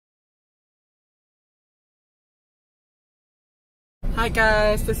Hi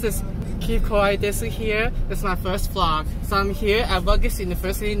guys, this is Keep Quiet Daisy here. This is my first vlog. So I'm here at Rutgers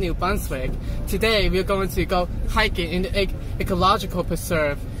University, New Brunswick. Today we're going to go hiking in the ecological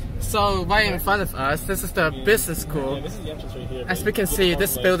preserve. So right in front of us, this is the business school. Yeah, this is the entrance right here. As we can see,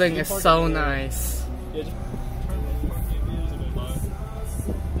 this building is so nice.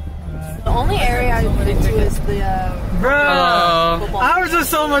 The only area I've been to is the Bro, ours is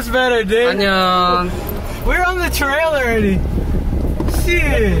so much better, dude. 안녕. We're on the trail already.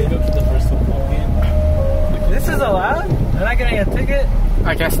 Shit. This is allowed? Am I getting a ticket?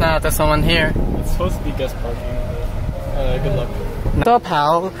 I guess not. There's someone here. It's supposed to be guest parking. Good luck. So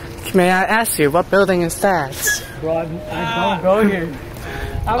pal, may I ask you what building is that? Bro, I don't go here.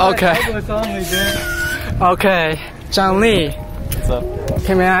 I'm Okay. Like only, dude. Okay, Zhang Li. What's up?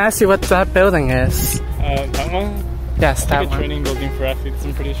 Okay, may I ask you what that building is? That one? Yes, that Like a one. training building for athletes,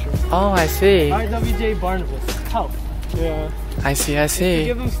 I'm pretty sure. Oh, I see. RWJ Barnabas. Health. Yeah. I see.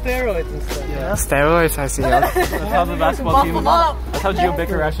 Give them steroids and stuff. Yeah, steroids, I see. That's how the basketball team. up. That's how Gio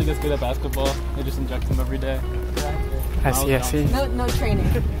Bicker actually gets good at basketball. They just inject him every day. I see. no training.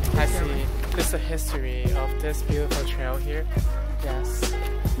 I see. This is the history of this beautiful trail here. Yes.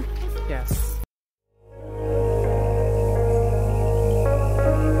 Yes.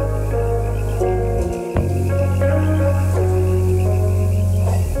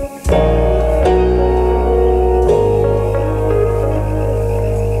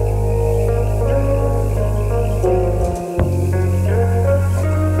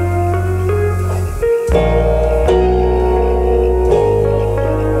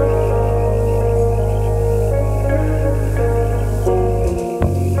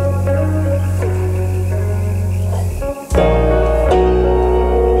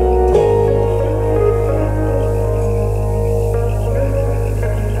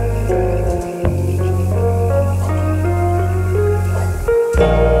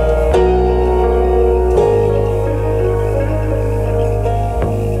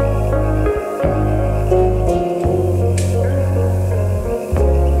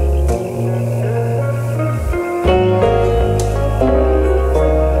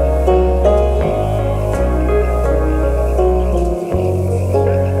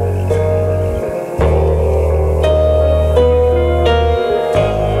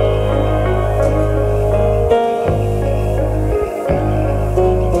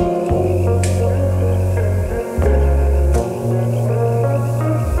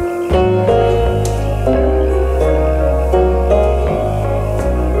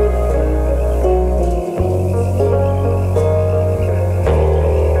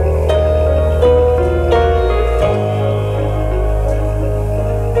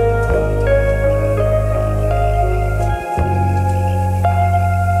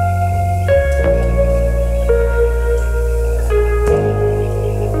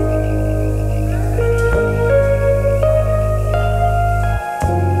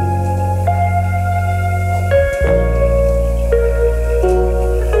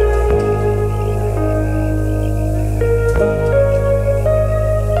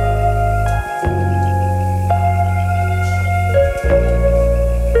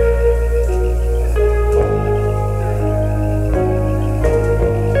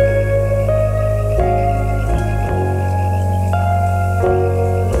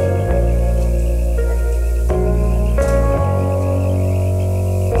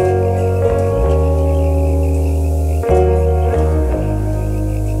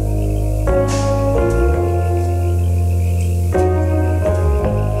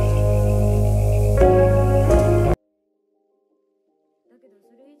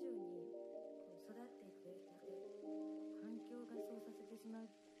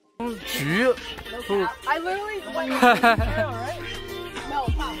 I literally went to the trail, right? No,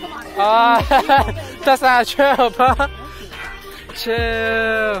 come on. That's not a trail, bro.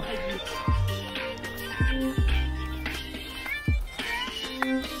 Chill.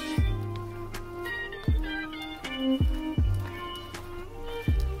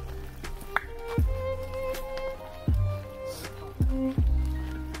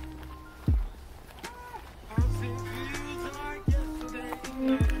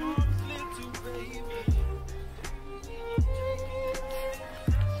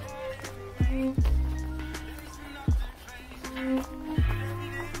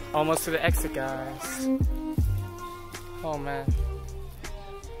 Almost to the exit, guys. Oh man.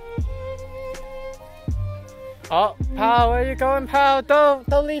 Oh, pal, where you going, pal? Don't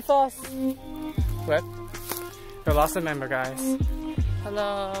leave us. What? We lost a member, guys.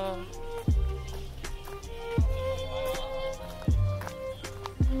 Hello.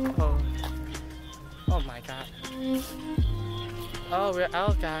 Oh. Oh my god. Oh, we're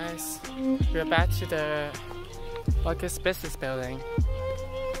out, guys. We're back to the Rutgers business building.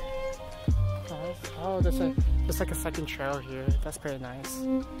 Oh, there's like a second trail here. That's pretty nice.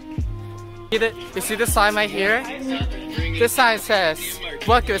 You see the sign right here? This sign says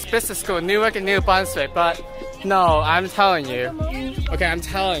Rutgers Business School, Newark and New Brunswick. But no, I'm telling you. Okay, I'm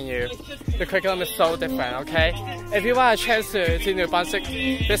telling you. The curriculum is so different, okay? If you want a chance to New Brunswick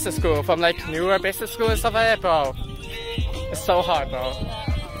Business School from like Newark Business School and stuff like that, bro, it's so hard, bro.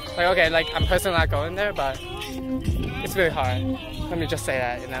 Like, okay, like I'm personally not going there, but it's really hard. Let me just say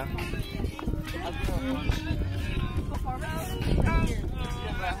that, you know?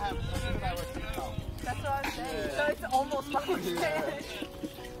 That's what I'm saying. So it's almost like 10.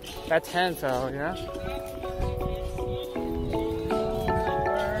 That's 10 though, you know?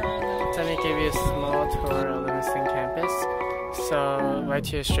 Let me give you a small tour of Livingston campus. So right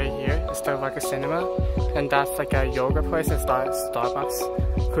here, straight here, is the Rutgers Cinema, and that's like a yoga place. It's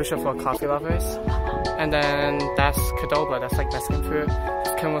Starbucks, crucial for coffee lovers. And then that's Qdoba, that's like Mexican food.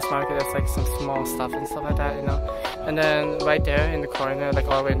 Kimmel's Market, that's like some small stuff and stuff like that, you know. And then right there in the corner, like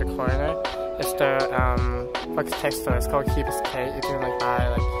all the way in the corner, is the Rutgers tech store. It's called Keep Us K. You can like buy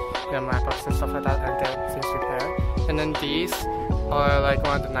like, you know, MacBooks and stuff like that and get things repaired. And then these are like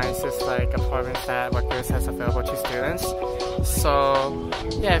one of the nicest like apartments that Rutgers has available to students. So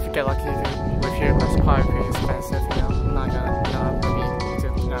yeah, if you get lucky with here, it's probably pretty expensive, you know. I'm not gonna,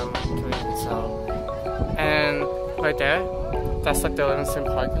 you know, maybe doing it. So, and right there, that's like the Livingston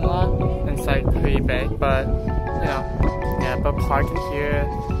parking lot, and it's like pretty big, but you know, yeah. But parking here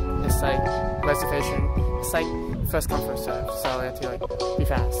is like reservation. It's like first come first serve, so you have to like be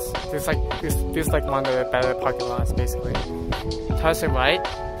fast. This is like one of the better parking lots basically. Towards the right,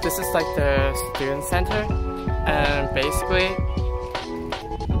 this is like the student center, and basically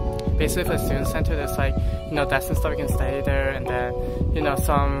for the student center, there's like, you know, desks and stuff. You can stay there, and then, you know,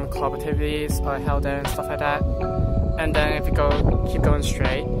 some club activities are held there and stuff like that. And then if you keep going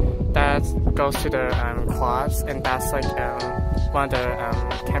straight, that goes to the quads, and that's like one of the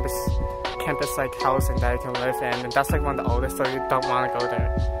campus like housing that you can live in, and that's like one of the oldest, so you don't want to go there.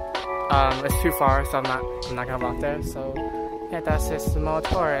 It's too far, so I'm not gonna walk there. So yeah, that's a small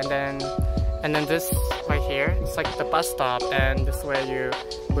tour, and then this right here, it's like the bus stop, and this is where you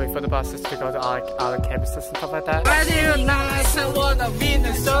wait for the buses to go to other campuses and stuff like that. I'm not in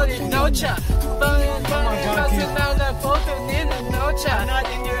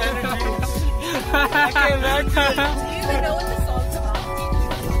your energy. I came back to it. Do you even know what the song's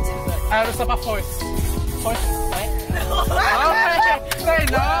about? It's about horse. Horse, right? Okay,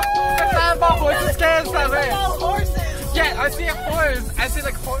 wait, no. It's not about horses, guys. It's about horses. Yeah, I see a horse. I see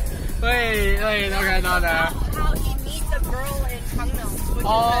like horse. Wait, okay, no. How he meets a girl in Gangnam, which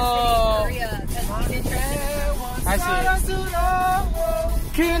Oh. is Korea. That's interesting. I see.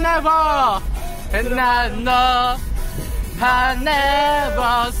 Never, and I know. I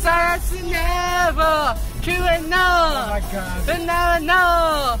never search, never. You ain't know. Oh my god. And never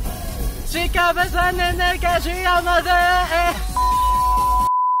know. She got us on the neck, she on the